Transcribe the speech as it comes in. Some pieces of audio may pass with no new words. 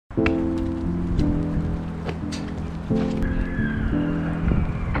Hey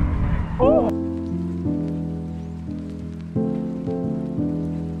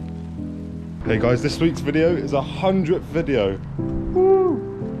guys, this week's video is 100th video. Woo!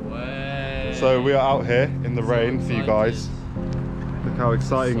 So we are out here in the rain for you guys. Look how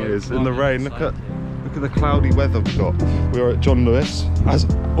exciting it is in the rain. Look at the cloudy weather we got. We are at John Lewis as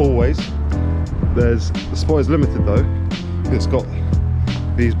always. The spot is limited though. It's got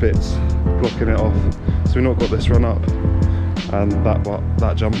these bits blocking it off, so we've not got this run up and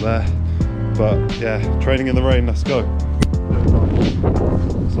that jump there. But yeah, training in the rain. Let's go.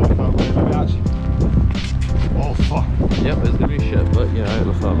 So let me actually. Oh fuck. Yep, it's gonna be shit, but you know, it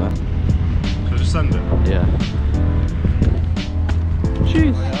looks like that. Should I just send it? Yeah.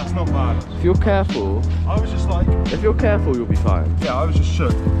 Jeez. Yeah, that's not bad. If you're careful. I was just like. If you're careful, you'll be fine. Yeah, I was just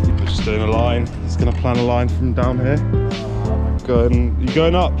shook. We're just doing a line. He's gonna plan a line from down here. You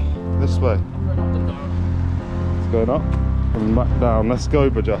going up this way? It's going up and back down. Let's go,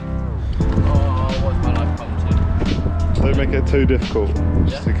 Bridger. Oh, what's my life come to? Don't make it too difficult,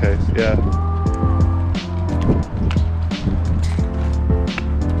 just in case. Yeah.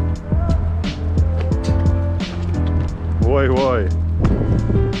 Woi.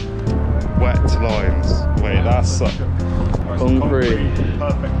 Wet lines. Wait, that's concrete.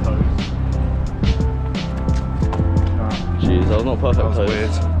 Perfect toes. Jeez, that was not perfect That was toes.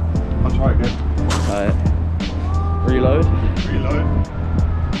 weird. I'll try again. Alright. Reload. Reload.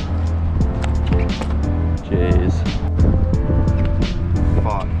 Jeez.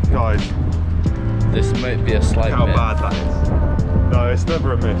 Fuck, guys. This might be a slight Look how miss. bad that is. No, it's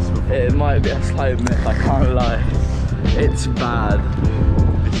never a miss. It might be a slight miss, I can't lie. It's bad.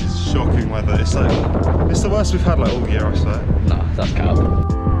 This is shocking weather. It's the worst we've had like all year, I swear. Nah, that's cap.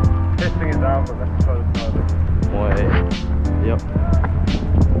 Hitting it down, but let's close further. Wait. Yep.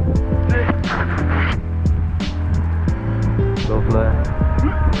 Lovely.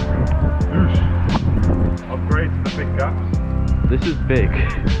 Upgrade to the big gaps. This is big.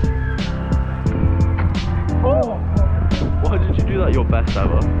 Oh! Why did you do that your best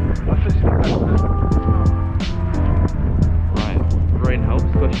ever? That's just the best. Right. Rain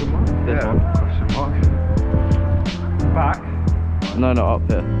helps, question mark? This one? Question mark. Back. No, up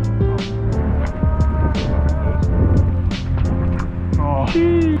here. Oh,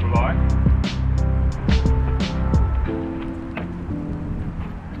 July.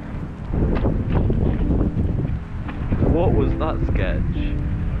 What was that sketch?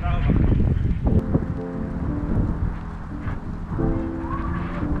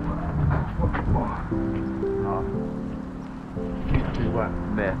 Too wet.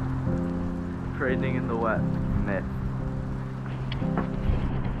 Myth. Training in the wet. Myth.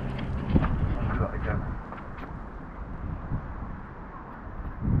 I'll do that again.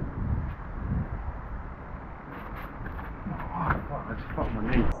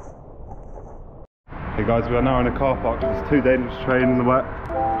 Hey guys, we are now in a car park. It's too dangerous to train in the wet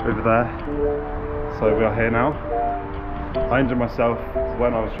over there. So we are here now. I injured myself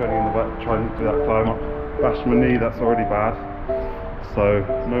when I was training in the wet, trying to do that climb up. Bashed my knee, that's already bad. So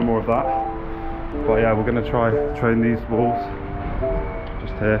no more of that. But yeah, we're gonna try train these walls.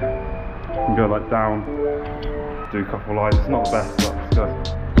 Just here. You can go like down, do a couple lines. It's not the best, but let's go.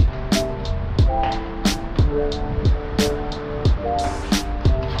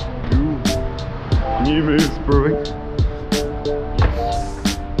 New moves brewing.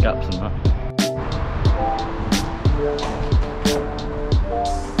 Gaps in that.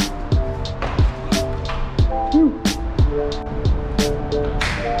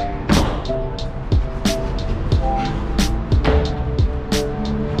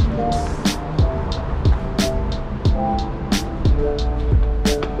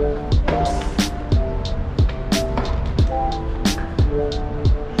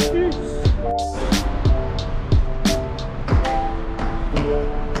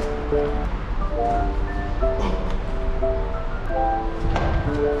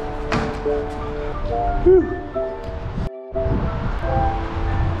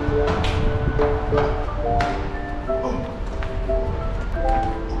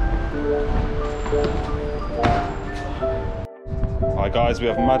 Alright guys, we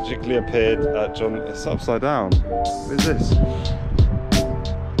have magically appeared at John... It's upside down. What is this?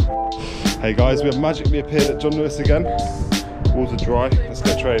 Hey guys, we have magically appeared at John Lewis again. Walls are dry, let's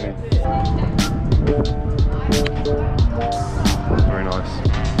get training. Very nice.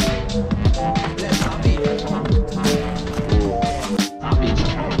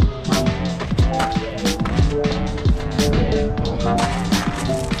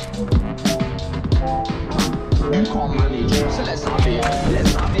 Call my name, so let's have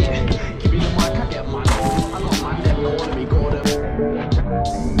it.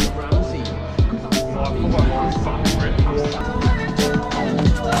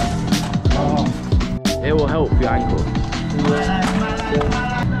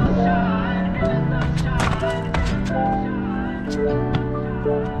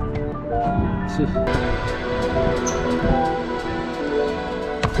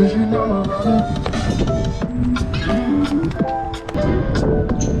 Cause you know my brother.